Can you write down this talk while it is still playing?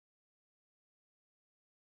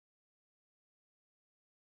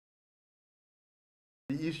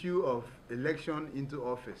The issue of election into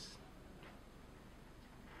office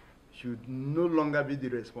should no longer be the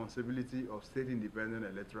responsibility of state independent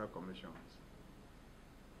electoral commissions,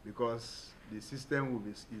 because the system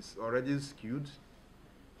is already skewed.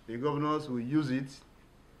 The governors will use it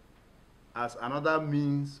as another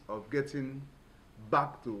means of getting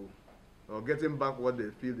back what they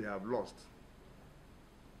feel they have lost.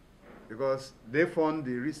 Because they formed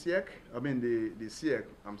the RISEC, the SEC,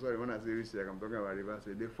 I'm sorry, when I say RISEC, I'm talking about Rivers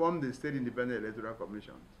State. They formed the State Independent Electoral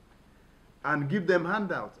Commission and give them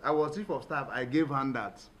handouts. I was chief of staff, I gave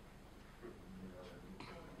handouts.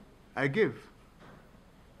 I gave.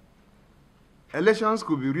 Elections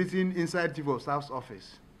could be written inside chief of staff's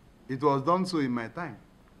office. It was done so in my time.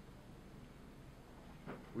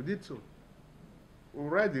 We did so. We'll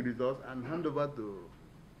write the results and hand over to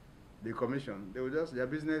the commission. They will just, their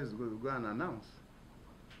business is going to go and announce.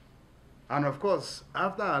 And of course,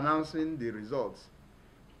 after announcing the results,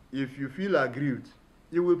 if you feel aggrieved,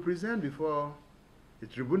 you will present before the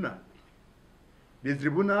tribunal. The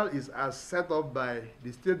tribunal is as set up by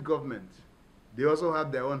the state government. They also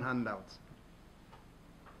have their own handouts.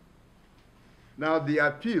 Now, the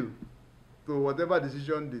appeal to whatever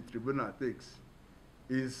decision the tribunal takes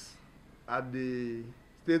is at the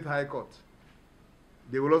state high court.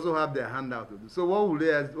 They will also have their handout to do. So what will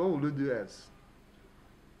you do as?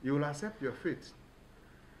 You will accept your fate.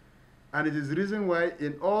 And it is the reason why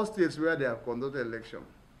in all states where they have conducted election,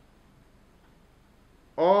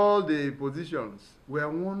 all the positions were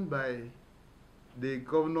won by the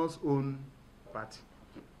governor's own party.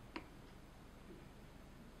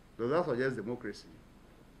 Does that suggest democracy?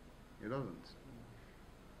 It doesn't.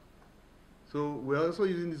 So we're also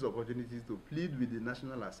using this opportunity to plead with the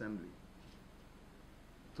National Assembly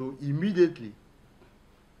to immediately,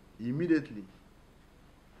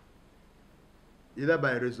 either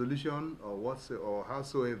by resolution or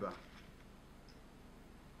howsoever,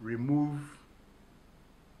 remove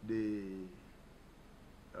the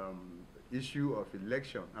issue of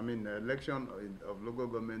election of local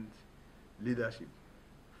government leadership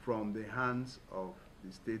from the hands of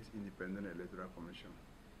the State Independent Electoral Commission.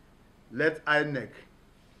 Let Inec,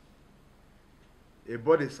 a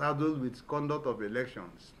body saddled with conduct of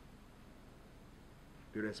elections,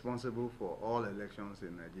 be responsible for all elections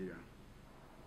in Nigeria.